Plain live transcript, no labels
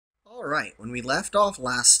Alright, when we left off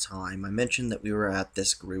last time, I mentioned that we were at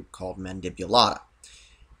this group called Mandibulata.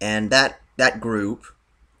 And that group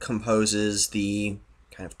composes the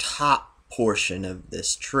kind of top portion of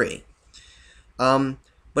this tree. But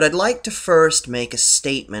I'd like to first make a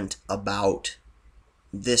statement about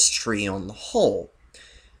this tree on the whole.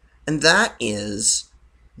 And that is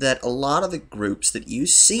that a lot of the groups that you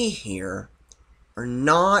see here are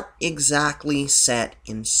not exactly set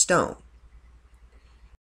in stone.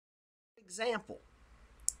 Example,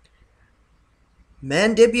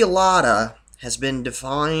 Mandibulata has been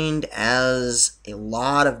defined as a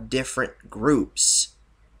lot of different groups.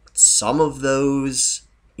 Some of those,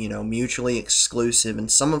 mutually exclusive, and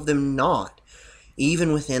some of them not.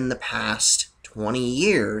 Even within the past 20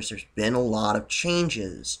 years, there's been a lot of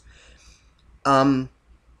changes. The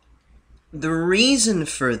reason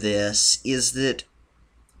for this is that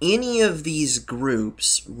any of these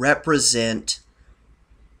groups represent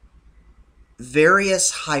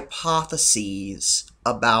various hypotheses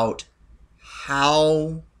about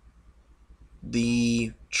how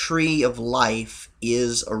the tree of life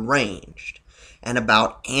is arranged and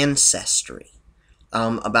about ancestry,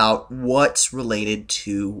 about what's related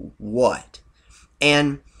to what.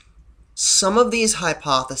 And some of these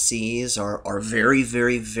hypotheses are very,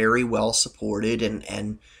 very, very well supported,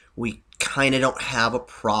 and we kind of don't have a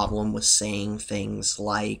problem with saying things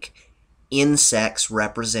like insects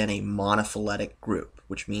represent a monophyletic group,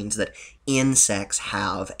 which means that insects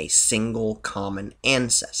have a single common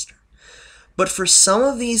ancestor. But for some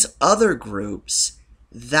of these other groups,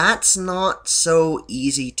 that's not so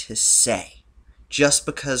easy to say, just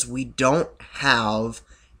because we don't have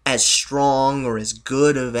as strong or as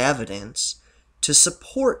good of evidence to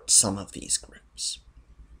support some of these groups.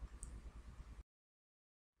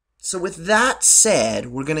 So with that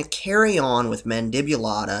said, we're going to carry on with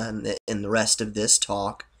Mandibulata in the rest of this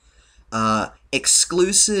talk,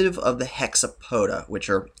 exclusive of the Hexapoda, which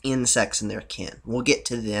are insects and their kin. We'll get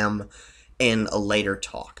to them in a later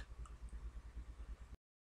talk.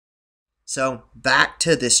 So back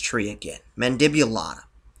to this tree again, Mandibulata.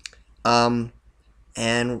 And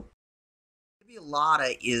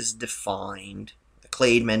Mandibulata is defined, the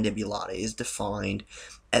clade Mandibulata is defined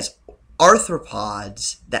as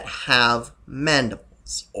arthropods that have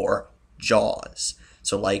mandibles, or jaws.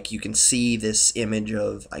 So like you can see this image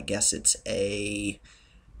of, I guess it's a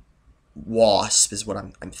wasp is what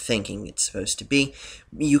I'm thinking it's supposed to be.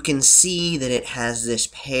 You can see that it has this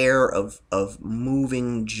pair of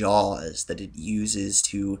moving jaws that it uses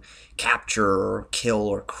to capture or kill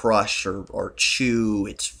or crush or chew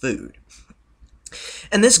its food.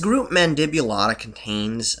 And this group Mandibulata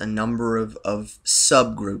contains a number of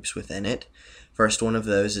subgroups within it. First one of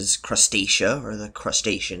those is Crustacea, or the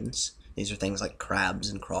crustaceans. These are things like crabs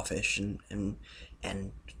and crawfish and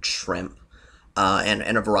shrimp,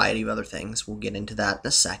 and a variety of other things. We'll get into that in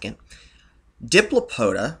a second.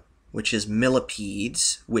 Diplopoda, which is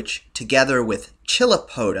millipedes, which together with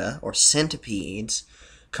Chilopoda, or centipedes,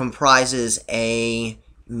 comprises a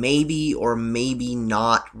maybe or maybe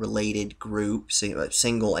not related group,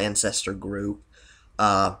 single ancestor group,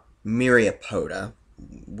 Myriapoda.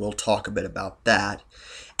 We'll talk a bit about that.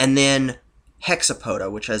 And then Hexapoda,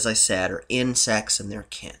 which, as I said, are insects and their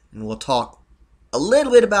kin. And we'll talk a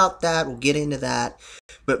little bit about that. We'll get into that,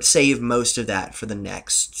 but save most of that for the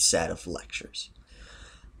next set of lectures.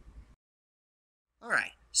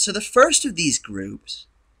 Alright, so the first of these groups,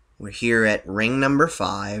 we're here at ring number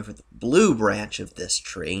 5, or the blue branch of this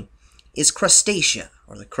tree, is Crustacea,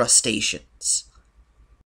 or the crustaceans.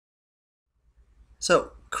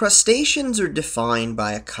 So, crustaceans are defined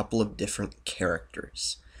by a couple of different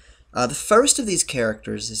characters. The first of these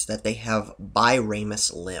characters is that they have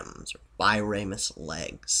biramous limbs, or biramous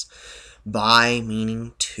legs. Bi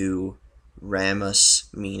meaning two, ramus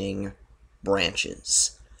meaning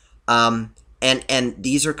branches. And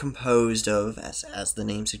these are composed of, as the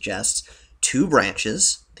name suggests, two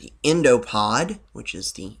branches, the endopod, which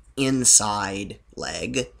is the inside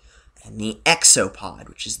leg, and the exopod,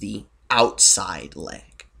 which is the outside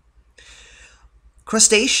leg.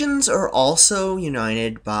 Crustaceans are also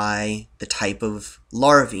united by the type of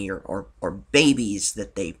larvae or babies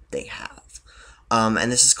that they have.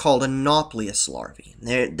 And this is called a nauplius larvae.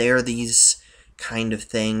 They're these kind of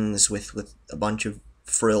things with a bunch of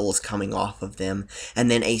frills coming off of them,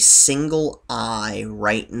 and then a single eye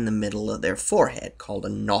right in the middle of their forehead called a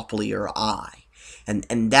naupliar eye.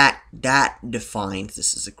 And that defines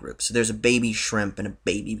this as a group. So there's a baby shrimp and a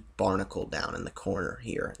baby barnacle down in the corner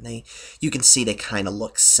here. And you can see they kind of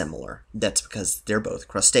look similar. That's because they're both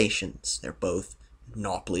crustaceans. They're both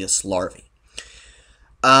nauplius larvae.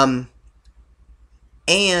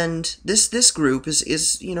 And this group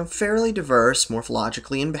is fairly diverse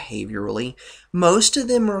morphologically and behaviorally. Most of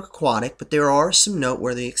them are aquatic, but there are some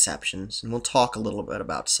noteworthy exceptions, and we'll talk a little bit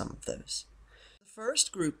about some of those. The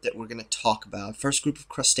first group that we're going to talk about, first group of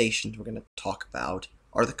crustaceans we're going to talk about,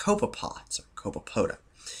 are the copepods, or Copepoda.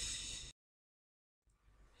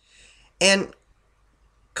 And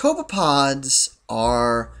copepods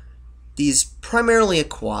are these primarily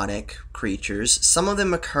aquatic creatures. Some of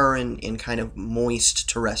them occur in kind of moist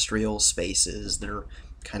terrestrial spaces that are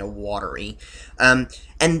kind of watery. And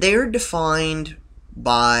they're defined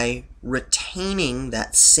by retaining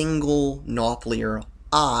that single naupliar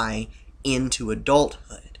eye into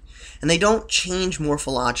adulthood. And they don't change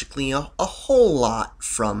morphologically a whole lot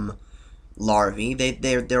from larvae.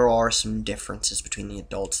 There are some differences between the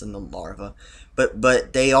adults and the larvae,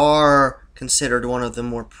 but they are considered one of the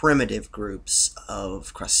more primitive groups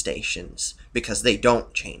of crustaceans because they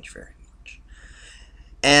don't change very much.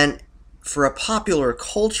 And for a popular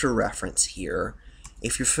culture reference here,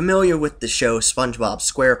 if you're familiar with the show SpongeBob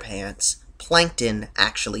SquarePants, plankton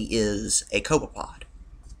actually is a copepod.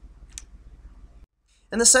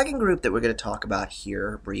 And the second group that we're going to talk about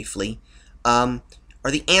here briefly are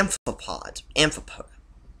the amphipods, Amphipoda.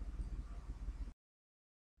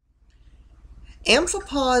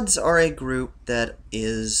 Amphipods are a group that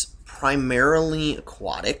is primarily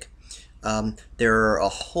aquatic. There are a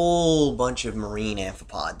whole bunch of marine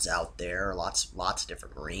amphipods out there, lots of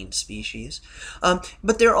different marine species.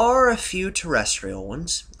 But there are a few terrestrial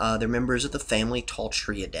ones. They're members of the family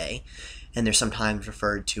Toltriidae, and they're sometimes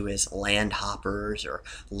referred to as landhoppers or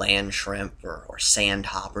land shrimp or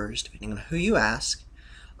sandhoppers, depending on who you ask.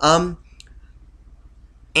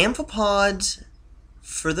 Amphipods,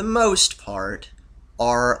 for the most part,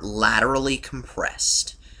 are laterally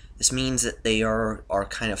compressed. This means that they are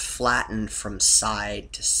kind of flattened from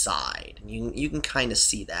side to side. You can kind of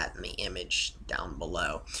see that in the image down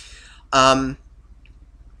below.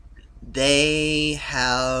 They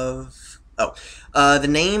have... the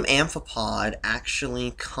name amphipod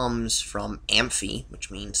actually comes from amphi, which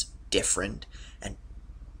means different, and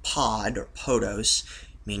pod, or podos,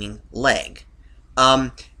 meaning leg.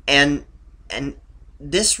 And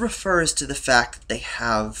this refers to the fact that they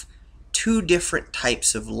have two different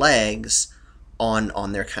types of legs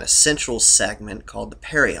on their kind of central segment called the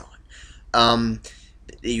perion.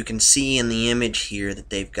 You can see in the image here that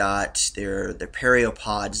they've got their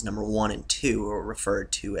periopods number 1 and 2 are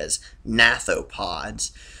referred to as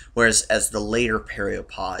gnathopods, whereas the later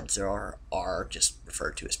periopods are just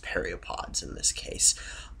referred to as periopods in this case.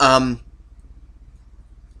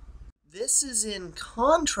 This is in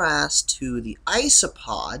contrast to the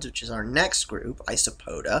isopods, which is our next group,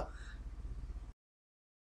 Isopoda,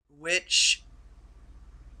 which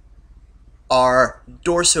are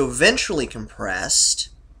dorsoventrally compressed,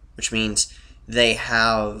 which means they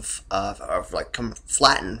have come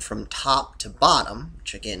flattened from top to bottom,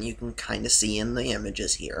 which again you can kind of see in the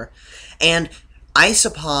images here. And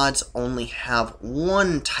isopods only have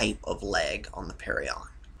one type of leg on the perion.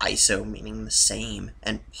 Iso meaning the same,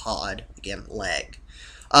 and pod, again, leg.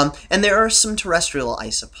 And there are some terrestrial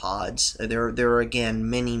isopods. There are, again,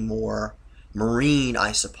 many more marine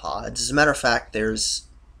isopods. As a matter of fact, there's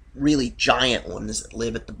really giant ones that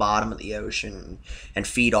live at the bottom of the ocean and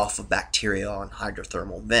feed off of bacteria on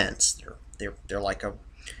hydrothermal vents. They're like a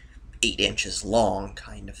 8 inches long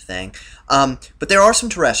kind of thing. But there are some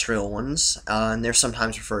terrestrial ones, and they're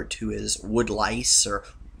sometimes referred to as wood lice, or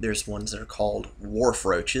there's ones that are called wharf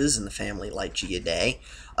roaches in the family Lygiidae.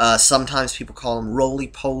 Sometimes people call them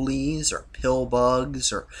roly-polies or pill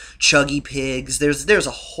bugs or chuggy pigs. There's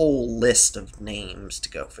a whole list of names to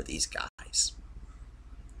go for these guys.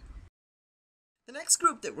 The next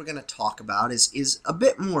group that we're going to talk about is a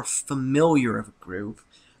bit more familiar of a group.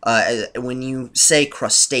 When you say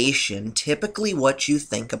crustacean, typically what you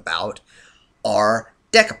think about are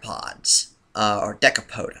decapods, or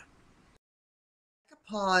Decapoda.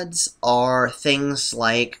 Decapods are things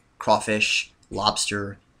like crawfish,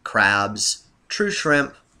 lobster, crabs, true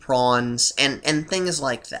shrimp, prawns, and things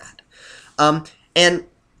like that. And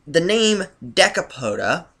the name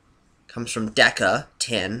Decapoda comes from deca,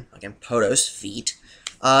 10, again, podos, feet,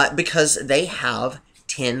 because they have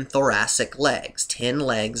 10 thoracic legs, 10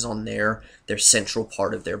 legs on their central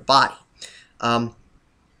part of their body. And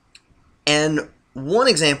one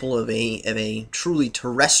example of a truly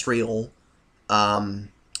terrestrial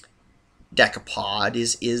decapod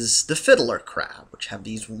is the fiddler crab, which have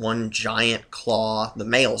these one giant claw, the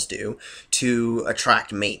males do, to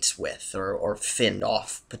attract mates with or fend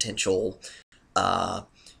off potential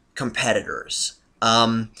competitors.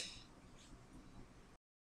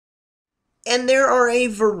 And there are a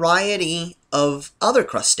variety of other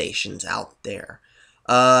crustaceans out there.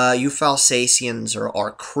 Euphalsacians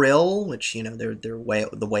are krill, which,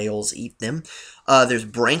 the whales eat them. There's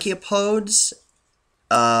brachiopods,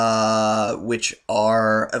 which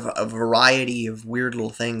are a variety of weird little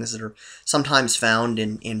things that are sometimes found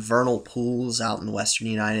in vernal pools out in the western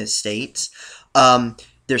United States.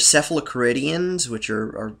 There's cephalocaridians, which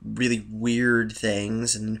are really weird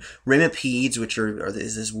things, and rimipedes, which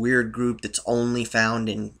is this weird group that's only found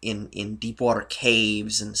in deep water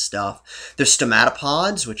caves and stuff. There's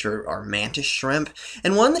stomatopods, which are mantis shrimp,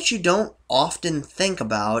 and one that you don't often think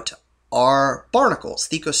about are barnacles,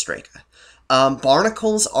 Thecostraca.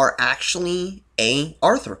 Barnacles are actually a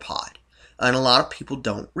arthropod, and a lot of people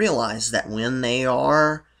don't realize that when they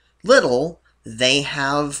are little, they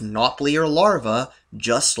have naupliar larvae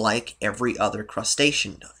just like every other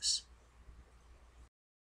crustacean does.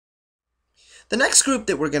 The next group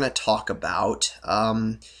that we're going to talk about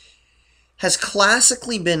has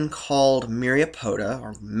classically been called Myriapoda,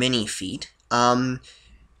 or mini feet. And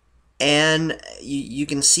you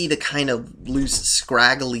can see the kind of loose,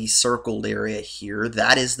 scraggly circled area here.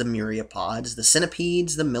 That is the myriapods, the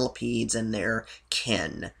centipedes, the millipedes, and their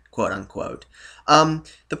kin, quote unquote.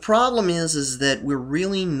 The problem is that we're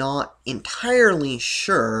really not entirely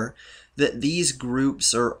sure that these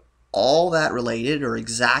groups are all that related, or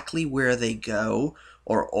exactly where they go,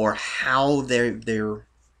 or how they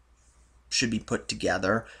should be put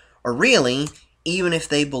together, or really even if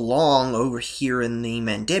they belong over here in the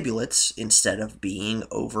mandibulates instead of being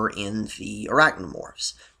over in the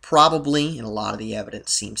arachnomorphs. Probably, and a lot of the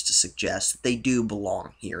evidence seems to suggest that they do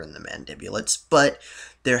belong here in the mandibulates, but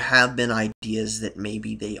there have been ideas that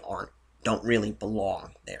maybe they don't really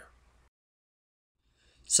belong there.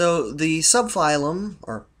 So the subphylum,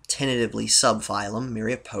 or tentatively subphylum,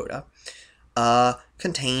 Myriapoda,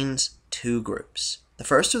 contains two groups. The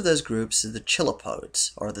first of those groups is the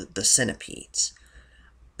chilopods, or the centipedes.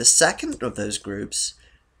 The second of those groups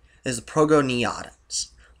is the progoneotans,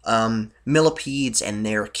 millipedes and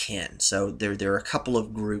their kin. So there are a couple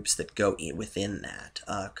of groups that go within that.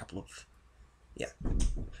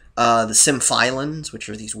 The symphylans, which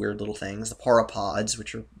are these weird little things. The pauropods,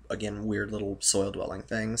 which are, again, weird little soil-dwelling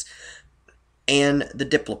things. And the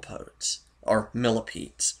diplopods, or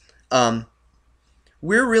millipedes.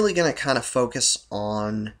 We're really going to kind of focus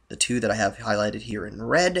on the two that I have highlighted here in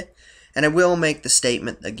red, and I will make the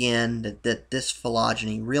statement again that this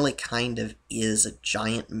phylogeny really kind of is a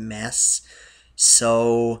giant mess,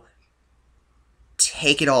 so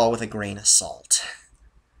take it all with a grain of salt.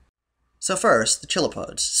 So first, the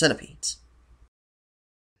chilopods, centipedes.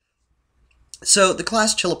 So the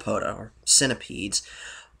class Chilopoda, or centipedes,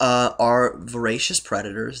 are voracious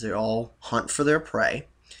predators. They all hunt for their prey.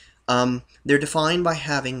 They're defined by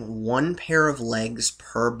having one pair of legs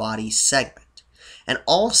per body segment. And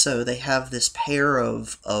also, they have this pair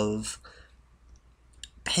of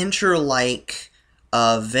pincher-like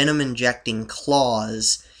venom-injecting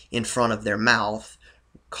claws in front of their mouth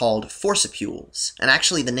called forcipules. And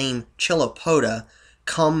actually, the name Chilopoda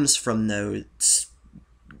comes from those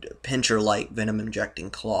pincher-like venom-injecting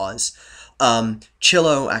claws.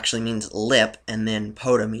 Chilo actually means lip, and then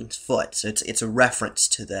poda means foot, so it's a reference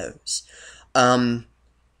to those.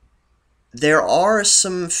 There are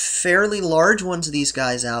some fairly large ones of these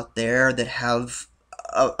guys out there that have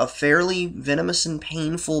a fairly venomous and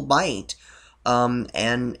painful bite,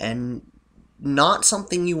 and not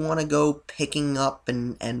something you want to go picking up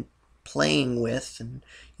and playing with, and,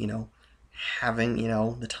 having,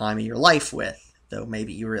 the time of your life with, though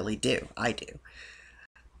maybe you really do. I do.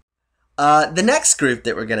 The next group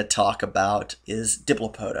that we're going to talk about is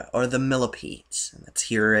Diplopoda, or the millipedes, and that's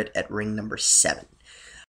here at ring number 7.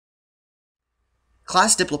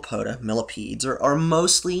 Class Diplopoda, millipedes, are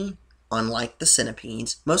mostly, unlike the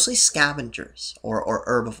centipedes, mostly scavengers or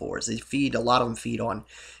herbivores. A lot of them feed on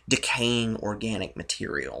decaying organic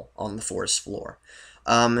material on the forest floor.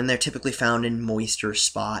 And they're typically found in moisture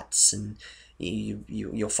spots, and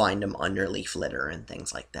you'll find them under leaf litter and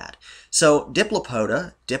things like that. So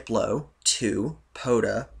Diplopoda, diplo, two,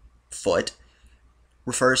 poda, foot,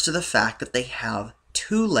 refers to the fact that they have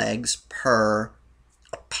 2 legs per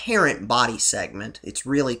apparent body segment. It's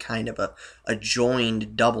really kind of a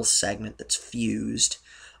joined double segment that's fused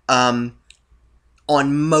on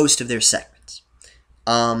most of their segments.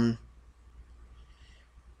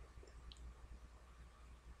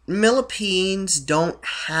 Millipedes don't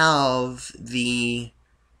have the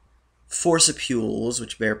forcipules,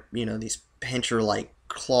 which bear, these pincher-like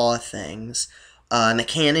claw things, and they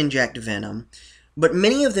can inject venom, but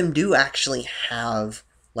many of them do actually have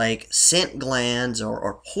like scent glands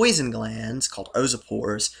or poison glands called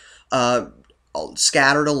ossipores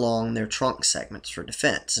scattered along their trunk segments for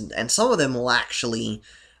defense. And some of them will actually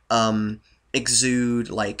exude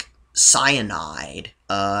like cyanide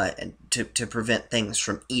to prevent things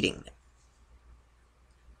from eating them.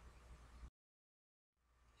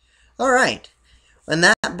 All right. And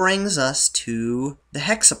that brings us to the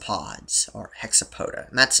hexapods, or hexapoda.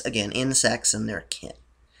 And that's, again, insects and their kin.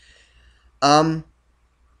 All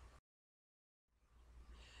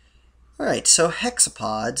right, so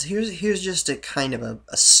hexapods, here's just a kind of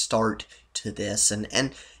a start to this,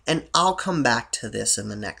 and I'll come back to this in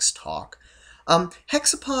the next talk.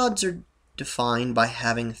 Hexapods are defined by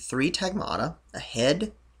having 3 tagmata, a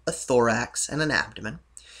head, a thorax, and an abdomen.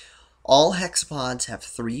 All hexapods have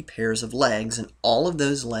 3 pairs of legs, and all of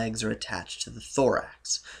those legs are attached to the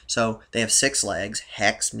thorax. So they have 6 legs,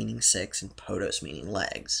 hex meaning 6, and podos meaning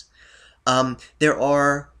legs. There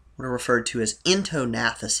are what are referred to as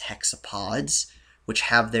intognathous hexapods, which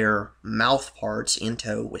have their mouth parts,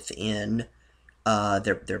 into, within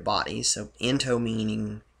their bodies. So into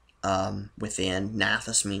meaning within,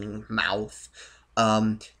 gnathous meaning mouth.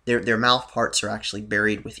 Their mouth parts are actually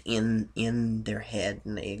buried within their head,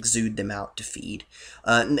 and they exude them out to feed.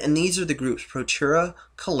 And these are the groups Protura,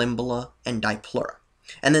 Columbella, and Dipleura.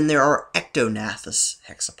 And then there are ectognathous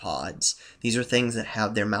hexapods. These are things that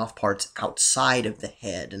have their mouth parts outside of the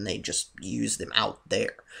head, and they just use them out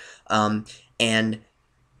there. And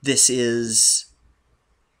this is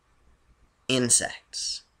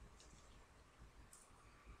insects.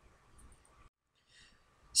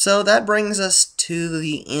 So that brings us to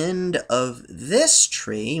the end of this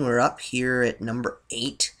tree. We're up here at number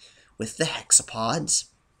 8 with the hexapods.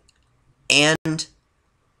 And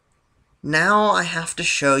now I have to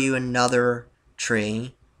show you another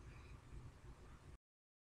tree.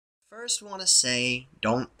 First, I want to say,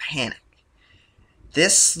 don't panic.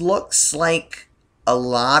 This looks like a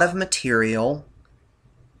lot of material,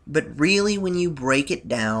 but really when you break it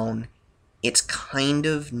down, it's kind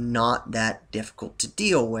of not that difficult to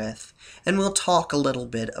deal with. And we'll talk a little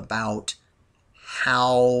bit about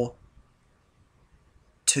how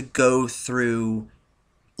to go through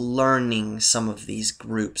learning some of these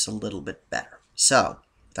groups a little bit better. So,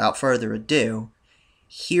 without further ado,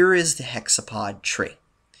 here is the hexapod tree.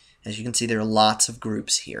 As you can see, there are lots of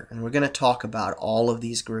groups here, and we're going to talk about all of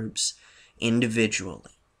these groups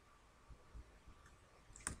individually.